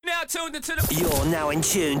tuned into the... You're now in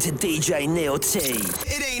tune to DJ Neil T.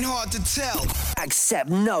 It ain't hard to tell. Accept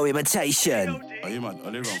no imitation. Are you mad?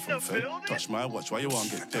 Only run from Fed. Touch my watch, why you want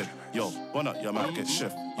to get dead? Yo, bun up, your man get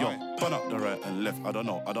chef. Yo, bun up the right and left. I don't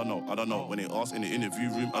know. When they ask in the interview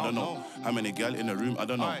room, I don't know. How many gal in the room, I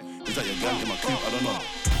don't know. Is that your gal in my coupe, I don't know.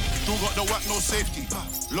 Still got the whack, no safety.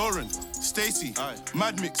 Lauren, Stacy,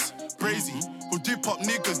 Mad Mix, Brazy, who dip up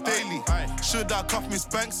niggas daily. Should I cuff Miss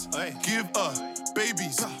Banks? Give her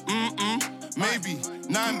babies. Maybe.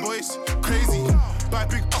 9 boys, crazy. Buy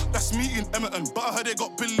big, that's me in Emerton. But I heard they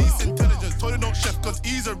got police intelligence. Told them don't chef cause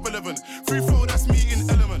he's irrelevant. Free throw, that's me in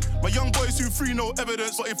Element. My young boys who free no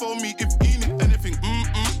evidence. But if on me, if he need anything,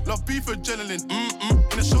 love beef adrenaline,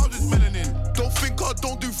 in the charges melanin. Don't think I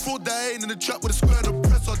don't do fraud, that I ain't in the trap with a square and a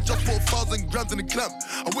press. I just bought 1,000 grams in the clamp.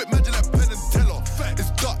 I whip magic like Penn and Teller.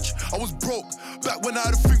 It's Dutch, I was broke, back when I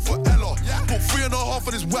had a thing for Ella. Bought 3.5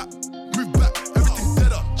 of this whap, move back, everything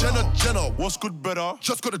deader. Jenna, what's good, brother?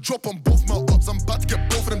 Just got a drop on both my ups, I'm about to get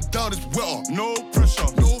both of them down, it's wetter. No pressure.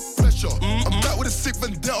 I'm back with a sick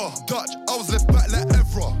vendetta. Dutch, I was left back like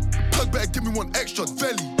Evra. Plug better give me one extra,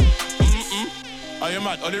 Velly. Are you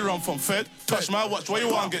mad? Only run from Fed. Touch my watch, why you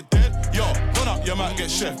want to get dead? Yo, run up, you might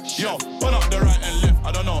get chef. Yo, run up the right and left.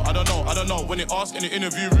 I don't know. When they ask in the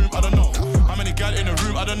interview room, I don't know. How many gal in the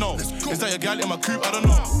room, I don't know. Is that your gal in my coupe, I don't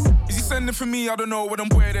know. Is he sending for me? I don't know. When them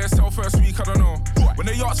boy there sell first week, I don't know. When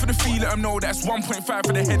they ask for the fee, let them know that's 1.5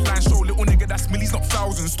 for the headline show. Little nigga, that's millies, not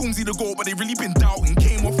thousands. Stormzy the goal, but they really been doubting.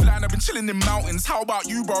 Came offline, I've been chilling in mountains. How about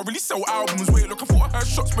you, bro? Really sell albums. Wait, look, I thought I heard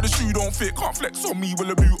shots, but the shoe don't fit. Can't flex on me with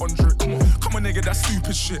a boot on drip. Come on, nigga, that's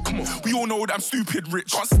stupid shit. We all know that I'm stupid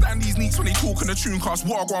rich. Can't stand these neeks when they talk in the tune cast.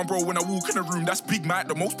 Wagwan, bro, when I walk in the room, that's Big Mike,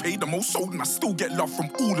 the most paid, the most sold, and I still get love from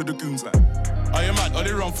all of the goons, like. Are you mad?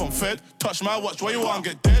 Only run from Fed. Touch my watch, why you want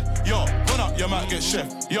to get dead? Yo, run up, you might get chef.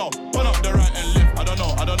 Yo, run up the right and left. I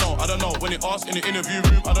don't know. When they ask in the interview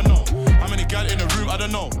room, I don't know. How many gal in the room, I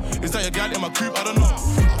don't know. Is that your gal in my coupe, I don't know.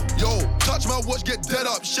 Yo, touch my watch, get dead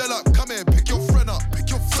up, shell up. Come here, pick your friend up.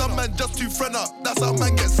 Some man just too friend up. That's how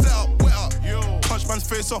man get set up, wet up. Yo, punch man's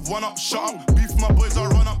face off, one up, shut up. Beef my boys, I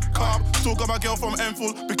run up, calm. Still got my girl from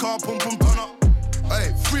Enfield, big car, pum pum, turn up.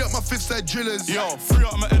 Hey, free up my fifth side drillers. Yo, free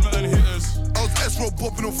up my Edmonton hitters. I was S-Roll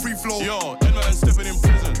popping on free flow. Yo, Edmonton stepping in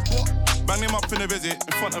prison. What? Bang him up in the visit,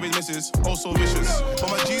 in front of his missus. Also vicious. But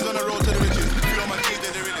my G's on the road to the riches. Free on my G's,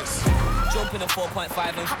 they're the realest. Jump in a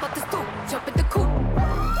 4.5 and hop up the stoop, jump in the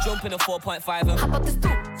coupe. Jump in a 4.5 and hop up the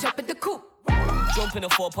stoop, jump in the coupe. Jump in a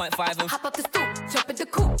 4.5 and hop up the stoop, jump in the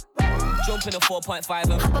coupe. Jump in a 4.5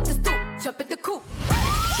 and hop up the stoop, jump in the coupe.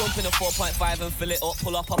 Jump in a 4.5 and fill it up,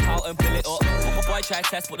 pull up out and fill it up. Boy try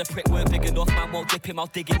test, but the prick weren't big enough. Man won't dip him, I'll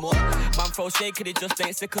dig him up. Man throw shade, cause it just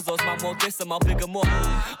ain't sick as us. Man won't diss him, I'll big him up.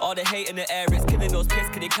 All the hate in the air, it's killing us. Piss,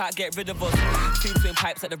 cause they can't get rid of us. 2 twin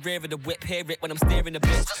pipes at the rear of the whip, hear it when I'm steering the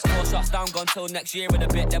bitch. 4 shots down, gone till next year in a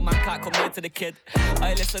bit. Then man can't come near to the kid.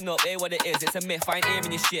 I listen up, hear what it is, it's a myth, I ain't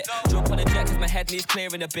hearing your shit. Jump on the jet, cause my head needs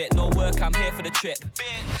clearing a bit. No work, I'm here for the trip.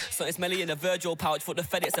 Something smelly in a Virgil pouch, for the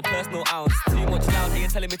Fed, it's a personal ounce. Too much loud, here you're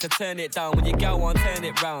telling me to turn it down. When you go on, turn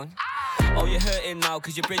it round. Oh, you're hurting now,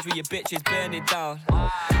 cause your bridge with your bitch is burning down.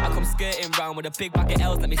 I come skirting round with a big bag of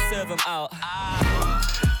L's, let me serve them out.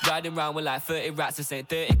 Riding round with like 30 rats, this ain't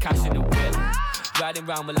dirty cash in the whip. Riding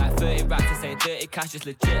round with like 30 rats, this ain't dirty cash, it's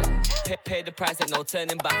legit. Pay the price, ain't no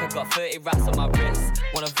turning back, I got 30 rats on my wrist.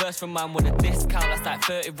 Want a verse from man with a discount, that's like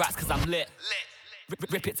 30 rats, cause I'm lit.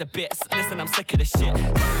 Rip it to bits, listen, I'm sick of the shit.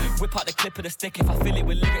 Whip out the clip of the stick, if I fill it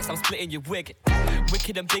with lyrics, I'm splitting your wig.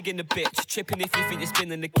 Wicked and big in the bitch, tripping if you think you're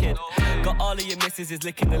spinning the kid. Got all of your misses is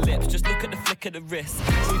licking the lips, just look at the flick of the wrist.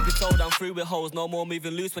 Truth be told, I'm through with hoes, no more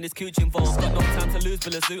moving loose when it's cooch involved. Got no time to lose,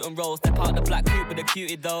 but a suit and roll. Step out the black coupe with a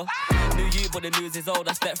cutie though. New you, but the news is old,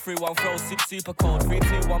 I step through one throw, super cold. 3,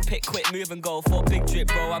 2, 1, pick, quick, move and go. 4 big drip,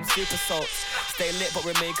 bro, I'm super salt. Stay lit but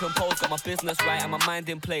remain composed, got my business right and my mind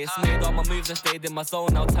in place. Made all my moves and stayed in my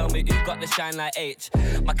zone, now tell me who got the shine like H.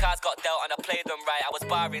 My cards got dealt and I played them right, I was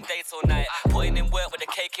barring dates all night. Putting in work with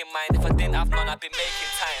a cake in mind, if I didn't have none I'd be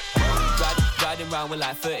making time. Riding round with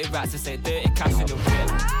like 30 rats, this ain't dirty cash in the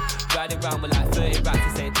whip. Riding round with like 30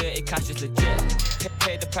 rats, this ain't dirty cash, it's legit.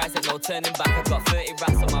 Pay the price, ain't no turning back, I got 30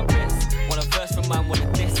 rats on my wrist. Want a verse from man with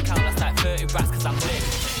a discount, that's like 30 rats cause I'm lit.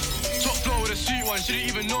 Top floor with a sweet one, shouldn't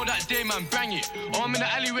even know that day, man, bang it. Oh, I'm in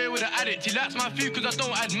the alleyway with an addict, he likes my food cause I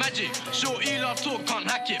don't add magic. Short E-love talk, can't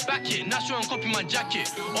hack it, back it, natural and copy my jacket.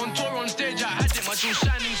 On tour, on stage, I had it, my jewel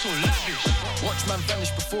shining so lavish. Watch man vanish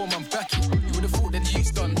before man back it, you would've thought that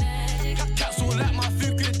he's done. Cats all like my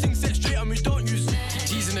food, good things set straight and we don't use.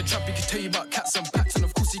 G's in the trap, he can tell you about cats and packs, and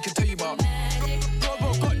of course he can tell you about.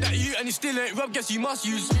 Bro, got that you and he still ain't rub, guess you must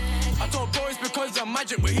use. I told bro it's because I'm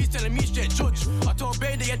magic, but he's telling me straight judge. I told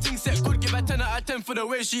Bay they get things set good, give her 10 out of 10 for the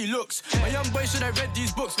way she looks. My young boy should have read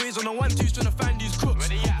these books, but he's on the 1-2s trying to find these crooks.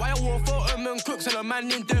 Why I wore photo man cooks and a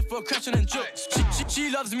man in there for crashing and jokes. She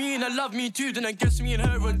loves me and I love me too, then I guess me and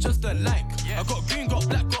her are just alike. I got green, got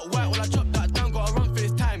black, got white, well I chopped that down, gotta run for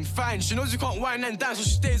this time. Fine, she knows you can't wine and dance, so she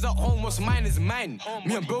stays at home, what's mine is mine.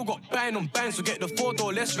 Me and bro got bang on bang, so get the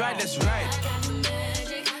 4-door, let's ride, let's ride.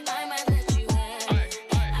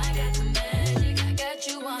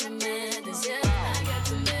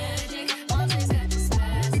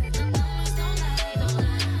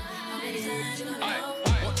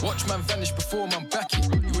 Watch man vanish before man back it.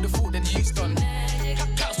 You would've thought that he's done.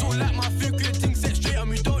 Cats all like my food, good things set straight and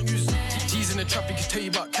we don't use. G's in the trap, he can tell you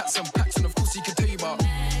about cats and packs, and of course he can tell you about.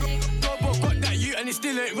 Robo got that you and it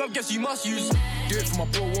still ain't rub, guess you must use. Do it for my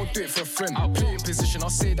bro, won't do it for a friend. I'll play in position, I'll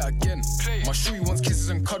say that again. My shoey wants kisses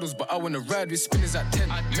and cuddles, but I wanna ride with spinners at 10.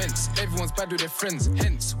 Men's, everyone's bad with their friends,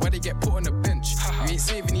 hence why they get put on the bench. We ain't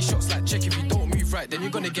saving these shots like check, if you don't move right, then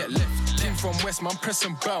you're gonna get left. Team from West, man, press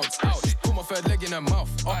and bounce. Ouch, put my third leg in her mouth.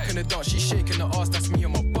 Up in the dance, she's shaking the ass, that's me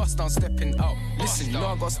on my bus down, stepping out. Listen, you know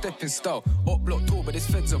I got stepping style. Up block tall, but this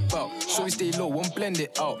feds about. So we stay low, won't blend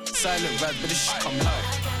it out. Silent rad, but this shit come loud.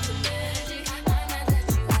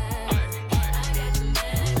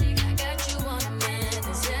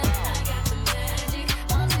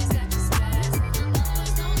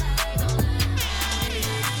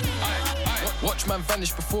 Watch man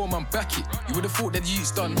vanish before man back it. You would've thought that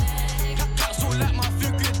you's done. Cats all like my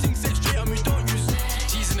food, good things set straight and we don't use.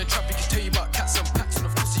 G's in the trap, he can tell you about cats and packs, and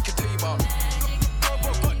of course he can tell you about.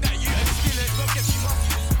 Got that you and still ain't got, guess you must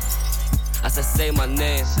use. I said say my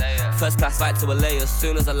name. First class flight to LA as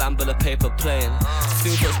soon as I land with a paper plane.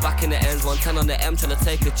 Soon puts back in the ends, 110 on the M trying to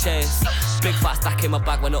take a chase. Big fat stack in my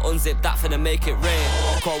bag when I unzip that finna make it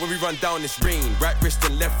rain. Call when we run down this rain. Right wrist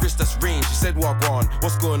and left wrist, that's rain. She said what on,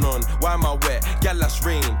 what's going on, why am I wet? Gal, that's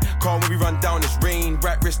rain. Call when we run down this rain.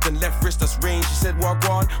 Right wrist and left wrist, that's rain. She said what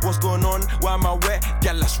on, what's going on, why am I wet?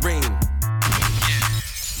 Gal, that's rain.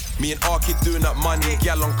 Me and R-Kid doing up money,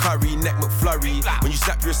 gal on curry, neck McFlurry. When you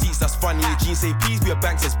snap your receipts, that's funny. Jeans say please be a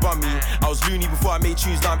bank, says bummy. I was loony before I made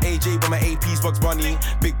tunes, now I'm AJ, but my AP's Bugs Bunny.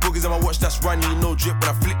 Big boogers on my watch, that's runny. No drip, when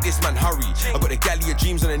I flick this, man, hurry. I got the galley of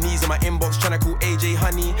dreams on the knees in my inbox, tryna call AJ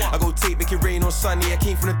honey. I go tape, make it rain on sunny. I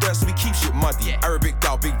came from the dirt, so we keep shit muddy. Arabic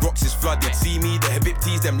down, big rocks is flooded. See me, the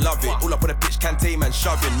Habibtis, them love it. All up on the pitch, Kante, man,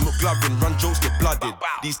 shoving. McLovin, run jokes, get blooded.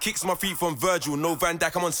 These kicks on my feet from Virgil, no Van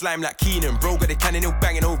Dijk, I'm on slime like Keenan. Bro, got the cannon, no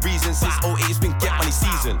banging, no reason. Since 08, it's been get money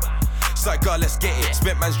season. Side girl, let's get it.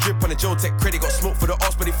 Spent man's drip on the Joe Tech credit. Got smoke for the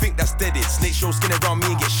arse, but they think that's deaded. Snake show skin around me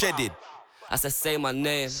and get shedded. I said say my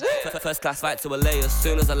name. First class flight to LA as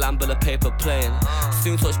soon as I land with a paper plane.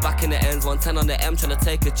 Soon touch back in the ends, 110 on the M trying to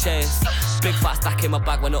take a chase. Big fat stack in my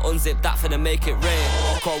bag when I unzip that finna make it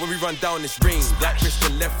rain. Call when we run down this rain. Right wrist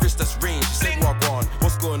and left wrist, that's rain. She said what on,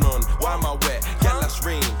 what's going on, why am I wet? Gal, that's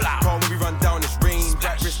rain. Call when we run down this rain.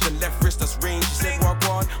 Right wrist and left wrist, that's rain. She said what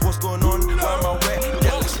on, what's going on, why am I wet?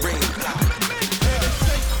 Gal, that's rain.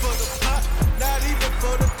 Not even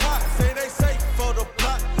for the cops, say they safe for the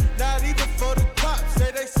block. Not even for the cops,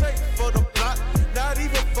 say they safe for the block. Not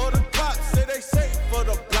even for the cops, say they safe for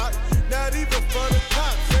the block. Not even for the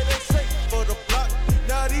cops, say they safe for the block.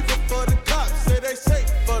 Not even for the cops, say they safe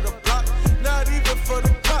for the block. Not even for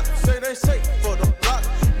the cops, say they safe for the block.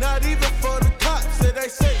 Not even for the cops, say they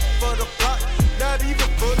safe for the block. Not even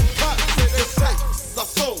for the cops, say they safe. I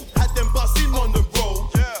sold, had them buzzing on the road.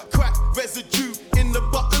 Crack residue in the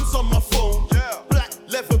buttons on my phone. Black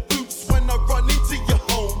leather boots when I run into your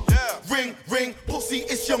home. Ring, ring, pussy,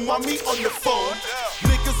 it's your mummy on the phone.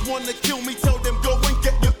 Niggas wanna kill me, tell them go and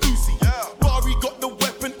get your Uzi. Barry got the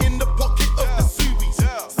weapon in the pocket of the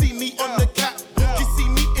Subies. See me on the cat, you see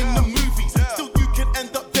me in the movies. Still you can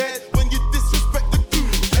end up dead when you disrespect the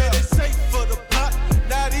Goonies. Say they safe for the plot,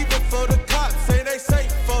 not even for the cops. Say they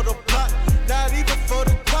safe for the plot, not even for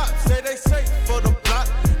the cops. Say they safe for the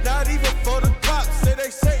plot, not even for the cops. Say they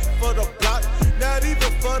safe for the plot, not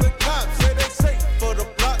even for the cops. Say they safe for the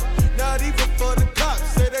plot, not even for the cops.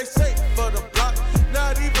 Say they safe for the plot,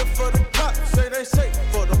 not even for the cops. Say they safe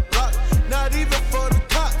for the plot, not even for the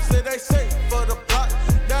cops. Say they safe for the plot,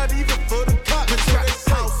 not even for the cops. The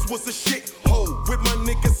trap house was a shit hole with my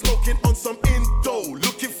niggas smoking on some Indo,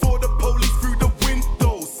 looking for the police through the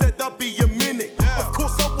window. Said I'd be a minute, of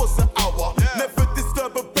course I was an hour. Never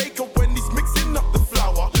disturb a baker when he's mixing up the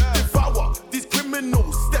flour. Devour these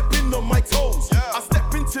criminals stepping on my toes. I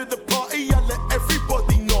step into the party, I let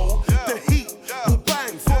everybody know the heat will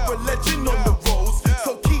bang for a legend on the roads.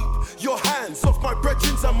 So keep your hands off my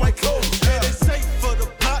brethren and my clothes. Say they safe for the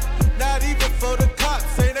plot, not even for the cops.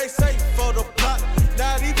 Say they safe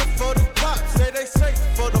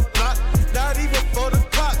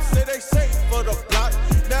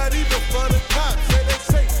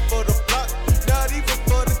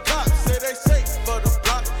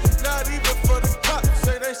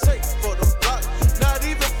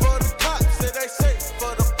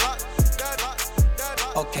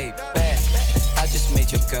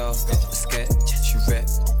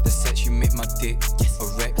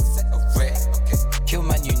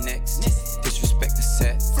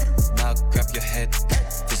head,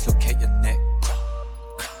 dislocate your neck.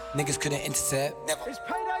 Niggas couldn't intercept. It's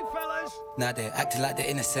payday, fellas. Now they're acting like they're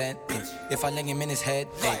innocent. If I lay him in his head,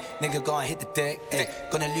 nigga go and hit the deck.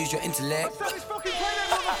 Gonna lose your intellect.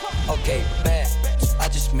 Okay, bet. I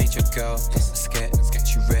just made your girl scared.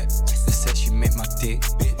 She rep. They said she made my dick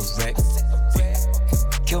a wreck.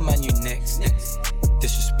 Kill man, you next.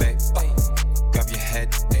 Disrespect. Grab your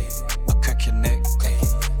head. I'll crack your neck.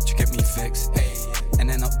 You get me vexed. And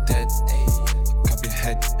then I'm dead. Grab your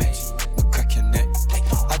head. I'll crack your neck.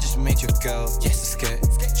 I just made your girl scared.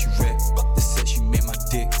 She rep. They said she made my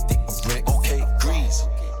dick a wreck. Okay, Grease.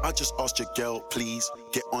 I just asked your girl, please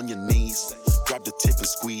get on your knees. Grab the tip and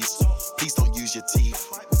squeeze. Please don't use your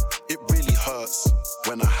teeth. It really hurts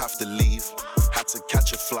when I have to leave. Had to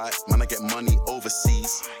catch a flight, man, I get money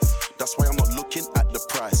overseas. That's why I'm not looking at the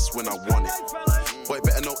price when I want it. Boy,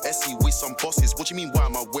 better know Essie, we some bosses. What do you mean, why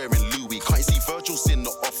am I wearing Louis? Can't you see Virgil's in the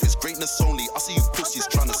office? Greatness only, I see you pussies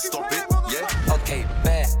trying to stop it, yeah? Okay,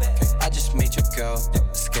 bet. I just made your girl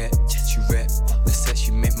scared. She rep. They said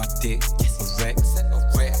she made my dick a wreck.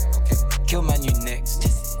 Kill man, you next.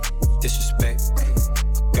 Disrespect.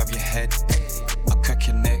 Grab your head. I'll crack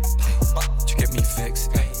your neck. You get me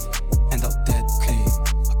vexed. End up dead.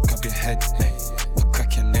 I'll grab your head. I'll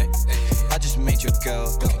crack your neck. I just made your girl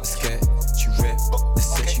scared. She rep. They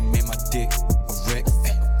said she made my dick a wreck.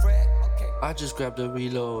 I just grabbed a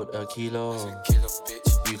reload, a kilo.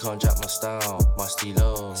 You can't jack my style, my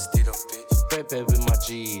stilo. Bread bed with my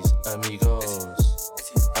G's, amigos.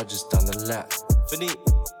 I just done the lap. Finite.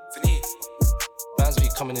 Bands be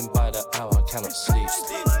coming in by the hour, I cannot sleep.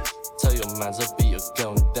 Tell your mans I beat your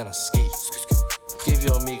girl and then I ski. Give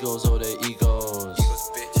your amigos all their egos.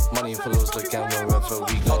 Money follows the gang wherever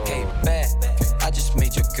we go. Okay, bet. I just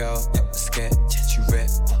made your girl scared. She rep.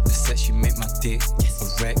 They said she made my dick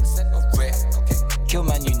a wreck. Kill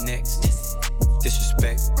man, you next.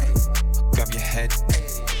 Disrespect. Grab your head.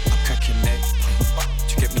 I'll crack your neck.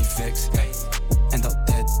 You get me vexed. End up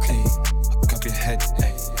dead. I'll grab your head.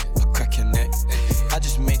 I'll crack your neck. I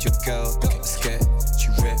just made your girl scared. She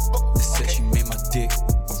rep. They said she made my dick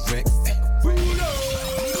a wreck.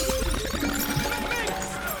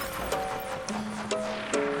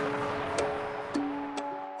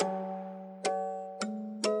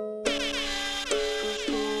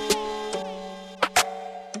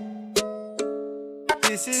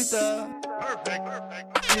 This is the perfect.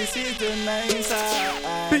 This is the nice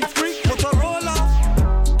side. Big freak, Motorola.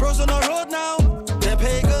 Bros on the road now. The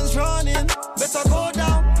pagans running. Better go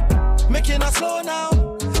down. Making us slow now.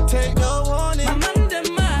 Take the warning. My man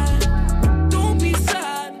them mad. Don't be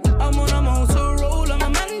sad. I'm on a Motorola. My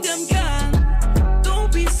man them can.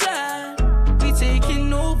 Don't be sad. We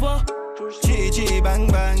taking over. Chi bang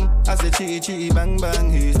bang. I say chi bang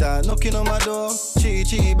bang. Who's that knocking on my door?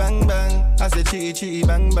 Chi bang bang. I say chi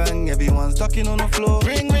bang bang. Everyone's talking on the floor.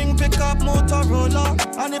 Ring pick up Motorola.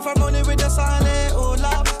 And if I'm running with the silent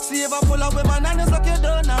Ola, see if I pull up with my nannies like you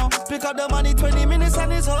do now. Pick up the money 20 minutes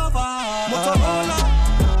and it's over.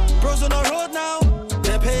 Motorola. Bros on the road now.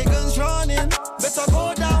 The pagans running. Better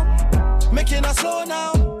go down. Making us slow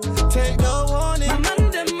now. Take the warning. My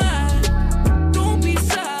man them mad. Don't be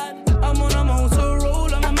sad. I'm on a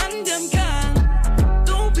Motorola. My man them can.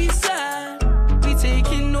 Don't be sad. We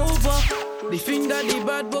taking over. They think that they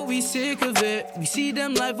bad, but we sick of it. We see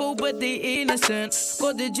them live, oh, but they innocent.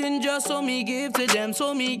 Got the ginger, so me give to them.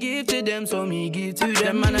 So me give to them, so me give to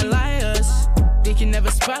them. Man, and liars. They can never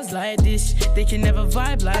spaz like this. They can never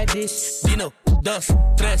vibe like this. Dino, dos,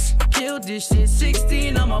 tres. Kill this shit.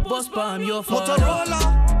 16, I'm a boss, but I'm your father.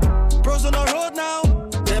 Motorola. Bros on the road now.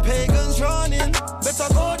 The pagans running.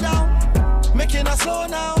 Better go down. Making us slow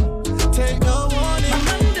now. Take the warning.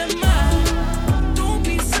 My man them mad. Don't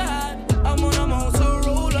be sad. I'm on a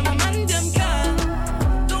Motorola. My man them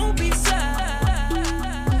can. Don't be sad.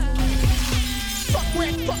 Top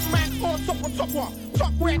red, top man, on top of top one.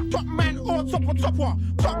 Top red, top man, on top of top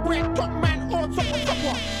one. Top red, top man, on top of top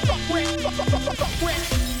one. Top red, top red.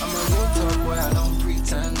 I'm a real talk boy, I don't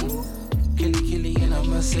pretend. Killy in a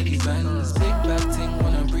Mercedes Benz. Big black thing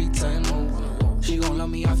when I pretend. She gon' love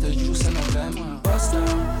me after juice and a blem. Bust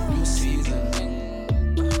down, new season.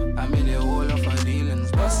 I made it all of her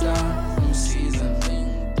dealings. Bust down, new season.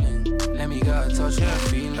 Let me get a touch of her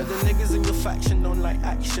feeling. The niggas in your faction don't like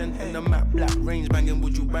action. In the map, black range banging,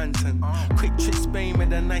 would you Banton? Quick trip Spain,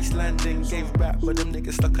 made a nice landing. Gave back, but them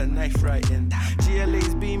niggas stuck a knife right in.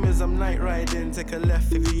 GLA's beamers, I'm night riding, take a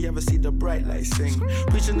left if you ever see the bright lights sing.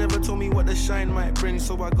 Preacher never told me what the shine might bring,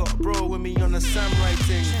 so I got bro with me on the Sam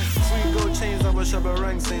writing. 3 gold chains of a shabba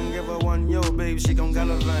rank sing. Give her one, yo babe, she gon'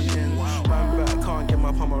 gallivanting. Man back, can't get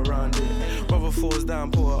my palm around it. Brother falls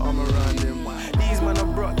down, put her arm around him. These man are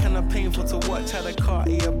brought kinda painful to watch. Had a car,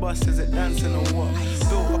 a bus, is it dancing or what?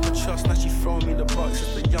 Built up a trust, now she throwing me the box.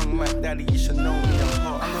 It's the young Mac Daddy, you should know me, I'm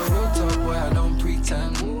hot. I'm a real talk boy, I don't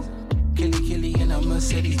pretend. Killy in a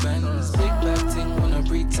Mercedes Benz. Big bag thing, wanna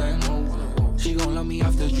pretend. She gon' love me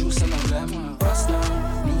after juice and a lemon. Bust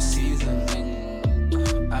down, new season.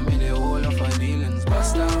 I made it all off her dealings.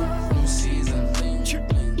 Bust down, new season.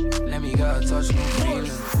 Let me get a touch, no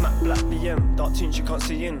feeling. Matte black BM, dark tinge you can't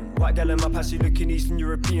see in. White gal in my passy looking Eastern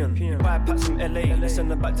European. Buy packs from LA, let's send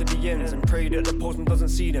them back to the ends. And pray that the postman doesn't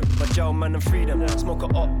see them. But jail man and freedom, smoke a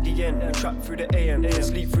up the end. We trap through the AM, and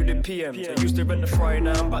sleep through the PM. I used to rent the Friday,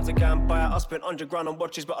 now I'm about to go and buy it. I spent $100 on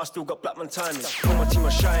watches, but I still got black man timing. All my team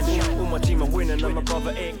are shining, all my team are winning. And my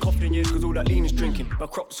brother ain't coughed in years cause all that lean is drinking. My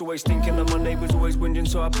crop's always stinking and my neighbours always whinging.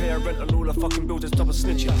 So I pay a rent and all the fucking bills to stop a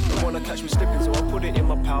snitching. They wanna catch me slipping, so I put it in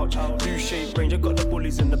my pouch. Blue shade range, I got the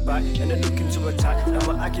bullies in the back, and they're looking to attack. Now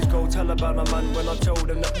my ackies go tell about my man when I told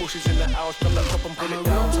them that bush is in the house. Come that cop and pull it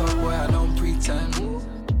down. I'm a real talk boy, I don't pretend.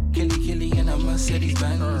 Killy in a Mercedes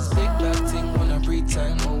Benz. Big bag thing, wanna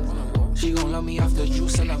pretend. She gon' love me after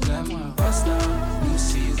juice and a lemon. Bust down, new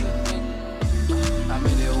season. I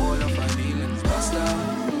made it all off her dealings. Bust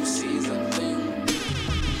down, new season.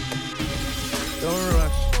 Don't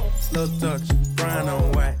rush, slow touch, brown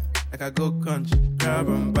and white. Like I go country, grab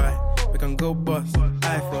and buy. We can go bust,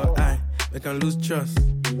 eye for eye. We can lose trust.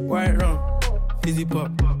 White rum, fizzy pop.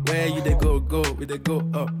 Where you they go, we they go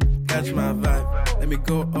up. Catch my vibe, let me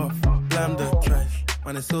go off. Blam the trash,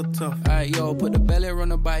 man it's so tough. Alright yo, put the belly on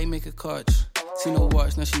the body, make a catch. See no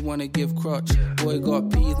watch, now she wanna give crutch. Boy got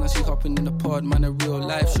peas, now she hopping in the pod. Man, a real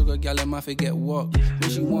life sugar gal, I might forget walk. When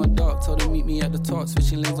she want dark, told her meet me at the top.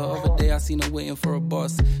 Switching lanes the other day, I seen her waiting for a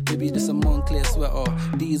bus. Maybe this a Moncler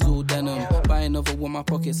sweater, diesel denim. Buy another one, my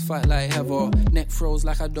pockets fight like heather. Neck froze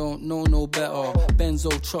like I don't know no better. Benzo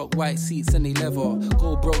truck, white seats and they leather.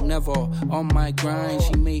 Go broke never, on my grind.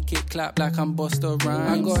 She make it clap like I'm Busta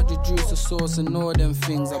Rhymes. I got the juice, the sauce and all them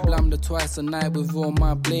things. I blammed her twice a night with all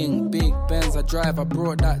my bling. Big Benz, I drive, I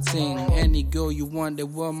brought that thing. Any girl you want, they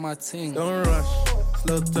want my thing. Don't rush,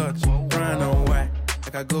 slow touch, brown and white.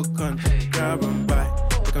 Like I go country, grab and buy.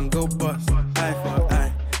 We can go bust, eye for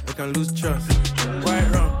eye. We can lose trust. White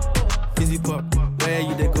rum, fizzy pop. Where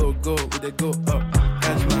you they go, we they go up.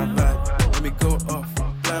 Catch my vibe, let me go off.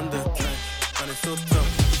 Blam the trash, and it's so tough.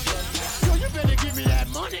 Yo, you better give me that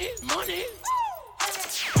money.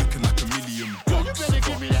 Looking like $1 million. Yo, you better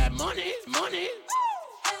give me that money.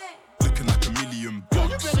 Looking like $1 million. Yo, you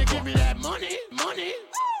better give me that money.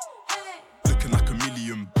 Looking like $1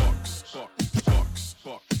 million. Pull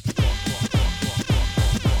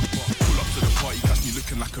up to the party, catch me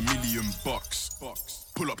looking like $1 million.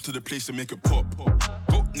 Pull up to the place and make it pop.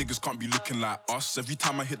 Broke niggas can't be looking like us. Every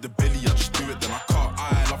time I hit the belly, I just do it, then I can't.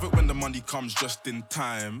 I love it when the money comes just in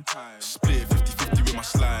time. Split 50-50 with my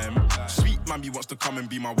slime. Sweet mammy wants to come and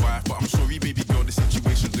be my wife, but I'm sorry, baby girl, the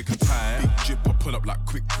situation's looking tight. Big drip, I pull up like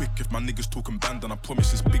quick. If my niggas talking band, then I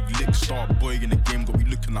promise it's big lick. Star boy in the game, got me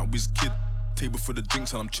looking like Wiz Kid. Table for the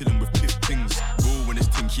drinks and I'm chilling with Piff things. Roll when it's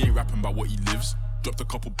ting, he ain't rapping about what he lives. Dropped a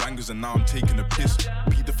couple bangers and now I'm taking a piss.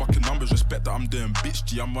 Beat the fucking numbers, respect that I'm doing bitch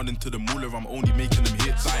G. I'm running to the moolah, I'm only making them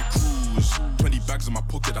hits. I cruise, 20 bags in my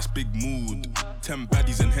pocket, that's big mood. 10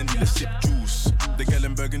 baddies and Hendy, let's sip juice. The girl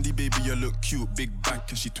in Burgundy, baby, you look cute. Big back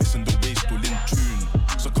and she twisting the waist, all in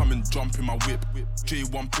tune. So come and jump in my whip.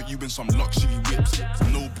 J1 put you in some luxury whips.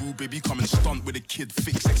 No boo, baby, come and stunt with a kid.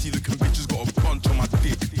 Thick, sexy looking bitches, got a bunch on my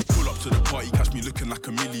dick. Pull up to the party, catch me looking like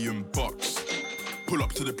 $1 million. Pull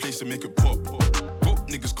up to the place and make it pop. Broke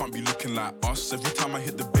niggas can't be looking like us. Every time I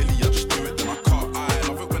hit the belly, I just do it, then I can't. I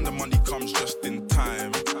love it when the money comes just in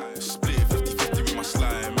time. Split 50-50 with my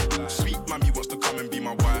slime. Sweet mammy wants to come and be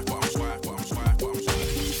my wife, but I'm swipe.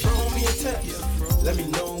 Throw me a text, let me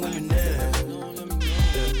know when you're near.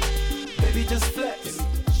 Baby, just flex.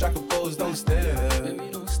 Strike a pose, don't stare.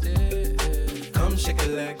 Come shake a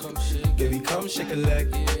leg, baby, come shake a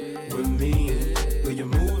leg. With me, where you're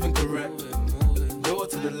moving correct. Go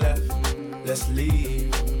to the left, let's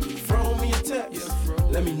leave. Throw me a text,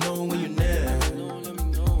 let me know when you're near.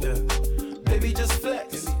 Yeah. Baby, just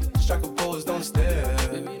flex. Strike a pose, don't stare.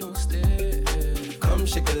 Come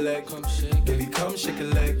shake a leg, baby, come shake a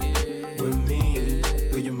leg. With me,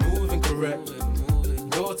 where you're moving correct.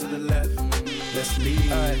 Go to the left, let's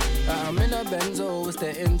leave. I'm in a Benzo, it's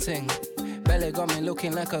the in thing. Belly got me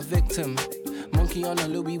looking like a victim. Chunky on a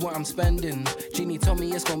Louis, what I'm spending. Genie told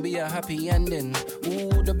me it's gonna be a happy ending.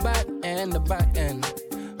 Ooh, the back end, the back end.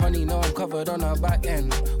 Honey, know I'm covered on her back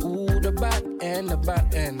end. Ooh, the back end, the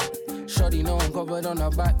back end. Shorty know I'm covered on her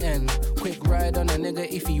back end. Quick ride on a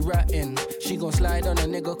nigga if he ratting. She gon' slide on a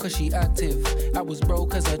nigga cause she active. I was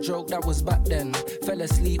broke as a joke, that was back then. Fell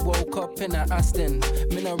asleep, woke up in a Aston.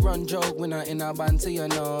 Me no run joke when I in a band, you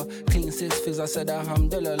know. Clean sis fizz, I said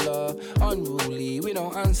alhamdulillah. Unruly, we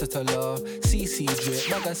don't answer to law. CC drip,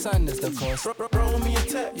 bag of sand is the cost. Roll me a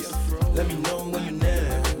text, let me know when you're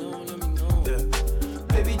near.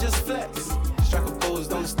 Baby, just flex, strike a pose,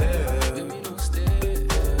 don't stare.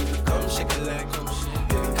 Come shake a leg,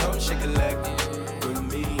 baby, come shake a leg with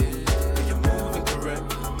me. When you're moving correct,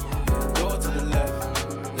 go to the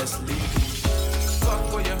left, let's leave.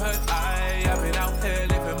 Fuck what you heard, I've been out here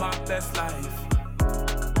living my best life.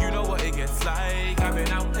 You know what it gets like, I've been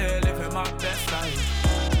out here living my best life.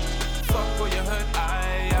 Fuck what you heard,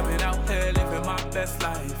 I've been out here living my best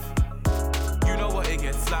life. You know what it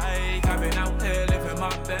gets like, I've been out here living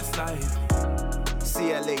my best life.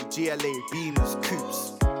 CLA, GLA, Beamers,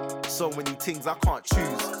 Coops. So many things I can't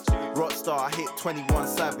choose. Rockstar, I hit 21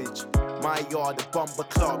 Savage. My yard, a bumper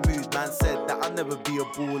clock mood. Man said that I'll never be a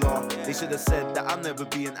baller. They should have said that I'll never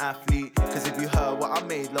be an athlete. Cause if you heard what I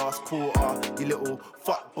made last quarter, you little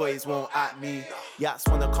fuck boys won't at me. Yats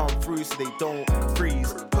wanna come through so they don't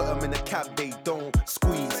freeze. Put them in the cab, they don't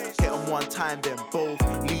squeeze. Hit them one time, then both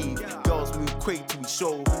leave. Girls move quick till we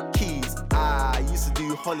show keys. I used to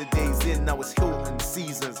do holidays in, now it's Hilton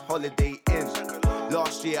seasons, Holiday Inn.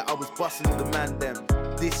 Last year I was busting all the man them.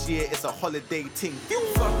 This year it's a holiday ting.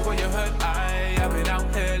 Fuck what you heard, I've been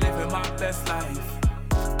out here living my best life.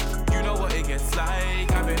 You know what it gets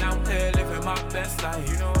like, I've been out here living my best life.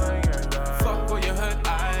 You know what it gets like. Fuck what you heard,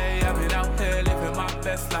 I've been out here living my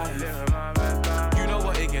best life. You know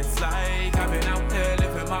what it gets like, I've been out here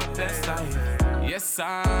living my best life. Yes,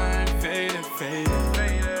 I'm faded,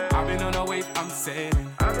 faded. I've been on a wave, I'm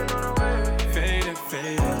sailing. I've been on a wave, faded,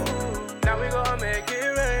 faded. Now we gonna make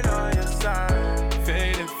it rain on your side.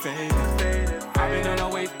 Faded, faded, faded. I've been on a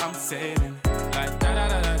wave, I'm sailing. Like da da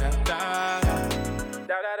da da da da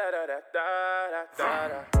da da da da da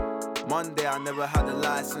da. Monday I never had a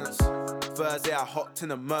license. Thursday I hopped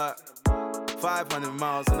in a Merc. 500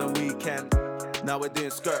 miles on the weekend. Now we're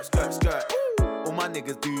doing skirt, skirt, skirt. All my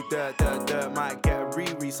niggas do dirt, dirt, dirt. Might get a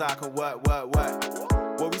re-re so I can work, work,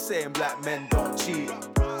 work. What we saying, black men don't cheat.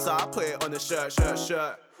 So I put it on the shirt, shirt,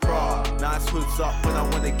 shirt. Bra, nice hoods up when I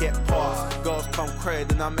wanna get past. Girls come crazy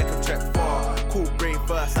and I make them check far. Cool brain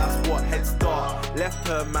first, that's what head start. Left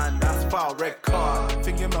her man, that's foul, red card.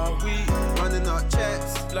 Thinking about weed, running out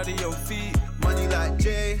checks. Bloody your feet, money like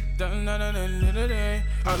Jay. I've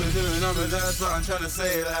been doing other that's what I'm trying to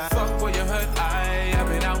say. Like, fuck what you heard, I've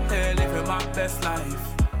been out here living my best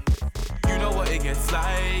life. You know what it gets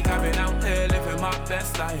like, I've been out here living my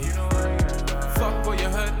best life. You know what it gets like. Fuck what you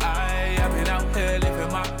heard, I've been out here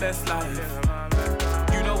living my best life.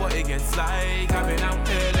 You know what it gets like, I've been out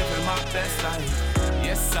here living my best life.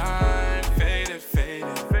 Yes, I'm faded, faded.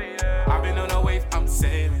 I've been on a wave, I'm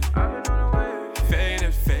sailing. I've been on a wave,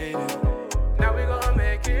 faded, faded. Now we gonna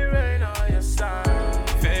make it rain on your side.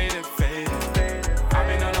 Faded, faded, faded. I've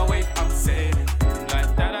been on a wave, I'm sailing.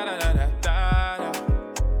 Like da da da da da da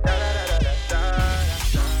da da da da.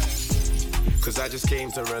 Cause I just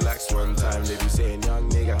came to relax one time. They be saying, young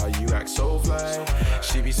nigga, how you act so fly.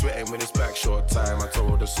 She be sweating when it's back short time. I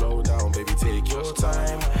told her, slow down, baby, take your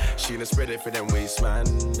time. She done spread it for them waist, man,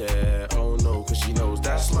 yeah. Oh no, cause she knows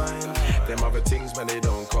that's mine. Them other things, man, they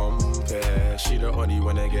don't compare. She the only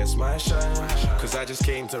one that gets my shine. Cause I just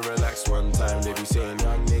came to relax one time. They be saying,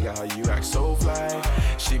 young nigga, how you act so fly.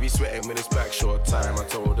 She be sweating when it's back short time. I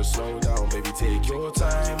told her, slow down, baby, take your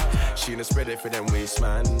time. She done spread it for them waist,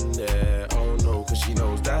 man, yeah. Oh no, cause she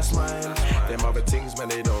knows that's mine. Them other things, man,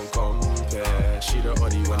 they don't compare. She the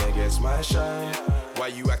only one that gets my shine. Why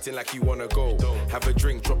you acting like you wanna go? Have a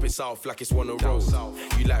drink, drop it south like it's one of road.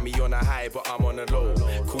 You like me on a high, but I'm on a low.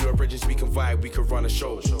 Cooler bridges, we can vibe, we can run a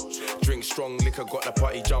show. Drink strong liquor, got the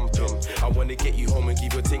party jumping. I wanna get you home and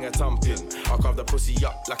give your ting a thumping. I'll carve the pussy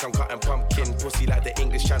up like I'm cutting pumpkin. Pussy like the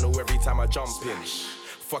English Channel every time I jump in.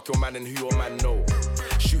 Fuck your man and who your man know.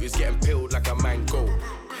 Shooters getting peeled like a mango.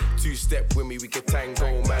 Two-step with me, we can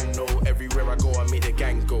tango. Man, no, everywhere I go, I make the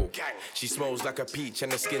gang go. She smells like a peach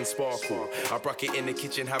and the skin sparkle. I broke it in the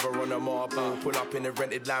kitchen, have her on a marble. Pull up in the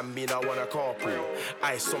rented land, mean I want a carpool.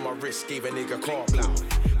 Ice on my wrist, gave a nigga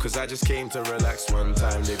carpool. Cause I just came to relax one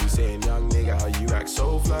time. They be saying, young nigga, how you act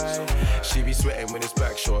so fly. She be sweating when it's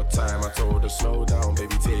back short time. I told her, slow down,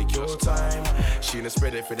 baby, take your time. She done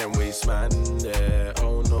spread it for them waist, man, yeah.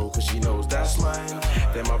 Oh no, cause she knows that's mine.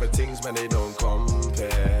 Them other things, man, they don't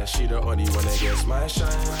compare. She the only one that gets my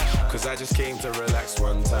shine. Cause I just came to relax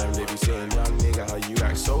one time. They be saying, young nigga, how you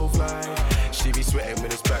act so fly. She be sweating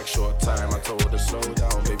when it's back short time. I told her, slow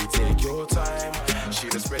down, baby, take your time. She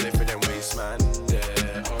just spread it for them waist, man,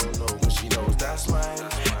 yeah. Oh no, cause she knows that's mine.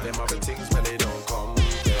 Them other things, man, they don't compare.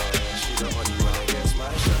 She the only one that gets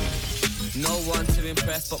my shine. No one to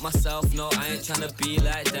impress but myself, no, I ain't tryna be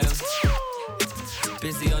like them.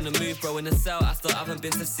 Busy on the move, bro, in the cell, I still haven't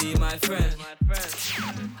been to see my friend.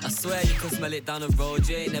 I swear you could smell it down the road,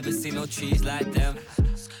 you ain't never seen no trees like them.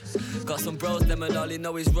 Got some bros, them and all you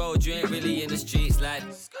know is road, you ain't really in the streets like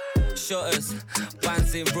shutters,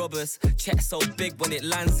 bands in rubbers, check so big when it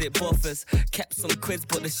lands it buffers. Kept some quids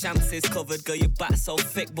but the shams is covered. Girl, your back so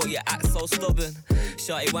thick but your act so stubborn.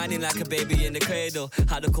 Shorty whining like a baby in the cradle.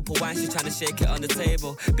 Had a couple wines, she's trying to shake it on the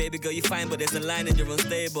table. Baby girl, you fine but there's a line and you're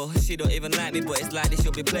unstable. She don't even like me but it's likely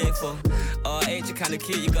she'll be playful. Oh, ain't you kinda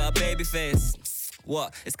cute, you got a baby face.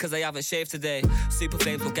 What? It's cause I haven't shaved today. Super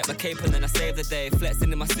flames will get my cape and then I save the day.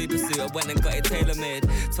 Flexing in my super suit, I went and got it tailor-made.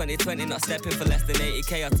 2020 not stepping for less than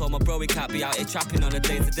 80k. I told my bro we can't be out here trapping on a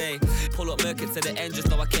day-to-day. Pull up Merkin to the end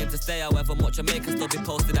just know I came to stay. However much I make, I still be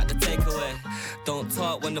posted at the takeaway. Don't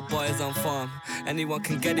talk when the boy is on farm. Anyone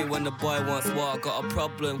can get it when the boy wants what. Got a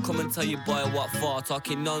problem, come and tell your boy what for.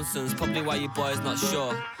 Talking nonsense, probably why your boy's not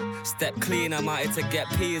sure. Step clean, I'm out here to get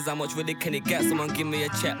peas. How much really can it get? Someone give me a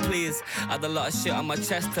check please. Had a lot of shit on my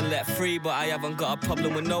chest to let free, but I haven't got a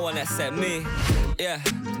problem with no one except me. Yeah,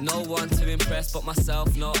 no one to impress but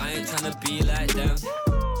myself. No, I ain't tryna be like them.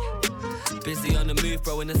 Busy on the move,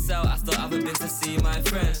 bro, in the cell, I still haven't been to see my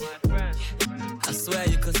friend. I swear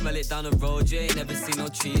you could smell it down the road, you ain't never seen no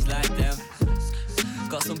trees like them.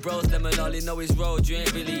 Got some bros, them and all you know is road, you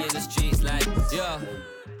ain't really in the streets like, yo.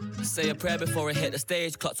 Say a prayer before I hit the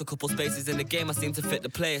stage. Clocked a couple spaces in the game, I seem to fit the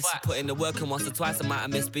place. Put in the work and once or twice I might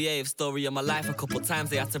have misbehaved. Story of my life, a couple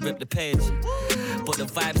times they had to rip the page. But the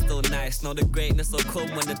vibe's still nice, know the greatness will come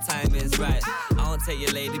when the time is right. I won't take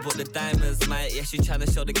your lady, but the diamonds might. Yeah, she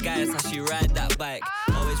tryna show the guys how she ride that bike.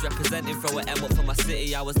 Always representing, throw an M up for my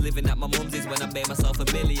city. I was living at my mumsy's when I made myself a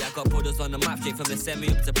milli. I got brothers on the map, straight from the semi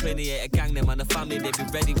up to Pliny. A gang, them and the family, they be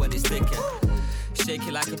ready when it's sticking. Shake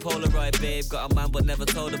it like a Polaroid, babe. Got a man but never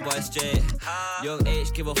told a boy straight. Young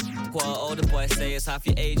H, give a f*** what all the boys say. It's half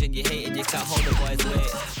your age and you hate it, you can't hold the boys'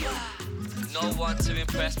 weight. No one to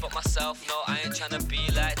impress but myself. No, I ain't tryna be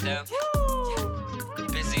like them.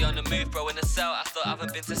 Busy on the move, bro, in the cell. I still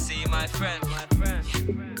haven't been to see my friend.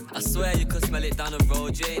 I swear you could smell it down the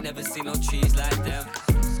road. You ain't never seen no trees like them.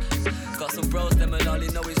 Got some bros, them and all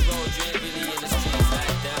you know is road. You ain't really in the streets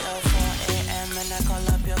like them. 4 a.m. and I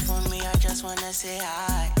call up your phone, me I just wanna say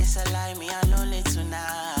hi. It's a lie, me I'm lonely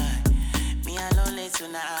tonight. Me I'm lonely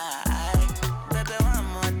tonight. Baby, one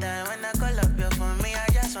more time when I call up your phone, me I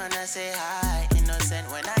just wanna say hi. Innocent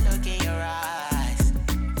when I look in your eyes.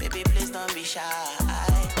 Baby, please don't be shy.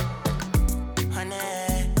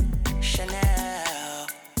 Honey, Chanel,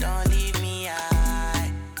 don't leave me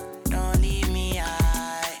high. Don't leave me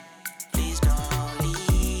high. Please don't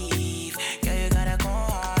leave. Girl, you got a cold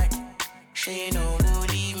heart. She know who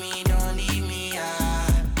leave me, don't leave me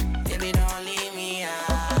high. Baby, don't leave me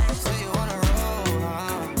high. So you wanna roll,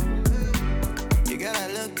 huh? You got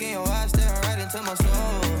that look in your eyes, staring right into my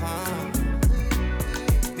soul, huh?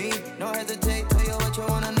 Me, no hesitate, tell you what you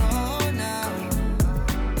wanna know now.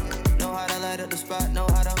 Know how to light up the spot, know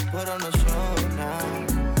how to put on the show now.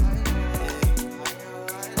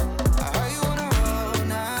 I heard you wanna roll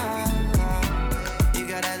now. You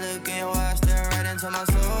got that look in your eyes, staring right into my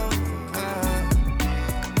soul.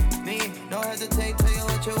 Me, no hesitate, tell you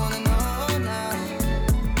what you wanna know now.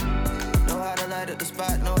 Know how to light up the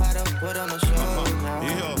spot, know how to put on the show now.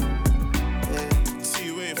 Yo, see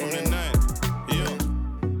you away from the night. Yo,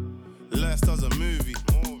 lifestyle's a movie.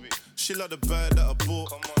 She like the bag that I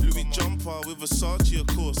bought. Louis jumper with Versace, of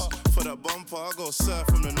course. For that bumper, I go south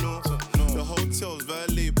from the north. The hotel's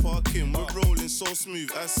valet parking. We're rolling so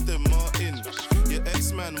smooth, Aston Martin. Your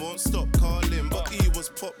ex-man won't stop calling, but he was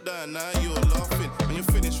popped down, now you're laughing. When you're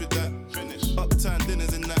finished with that, uptown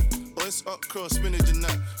dinners and that. Or it's up cross, spinach and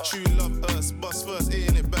that. True love us, bust first,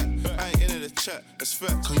 ain't it back. I ain't into the chat, that's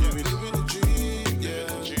fact. Cause you be living the dream, yeah.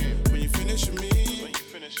 When you finish with me,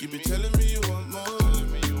 you be telling me you want more.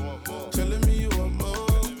 Telling me you want more.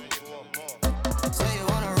 Say you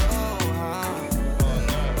wanna roll, huh?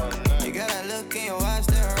 You got that look in your eyes,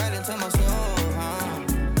 staring right into my soul, huh?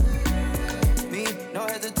 Me, no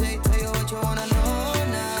hesitate, tell you what you wanna know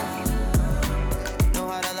now. Know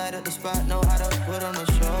how to light up the spot, know how to put on the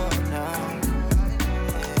show now.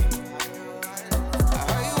 I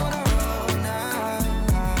heard you wanna roll now.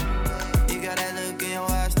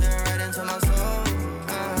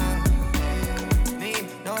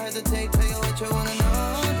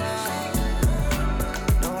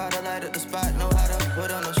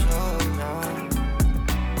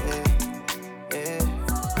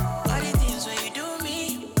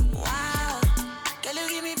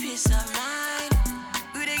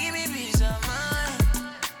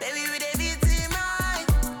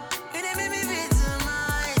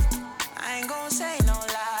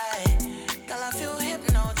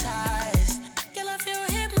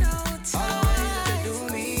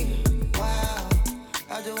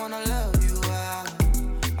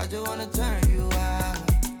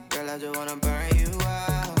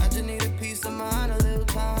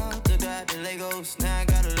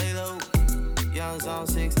 lay low. Young zone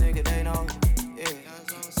 6, nigga, they know.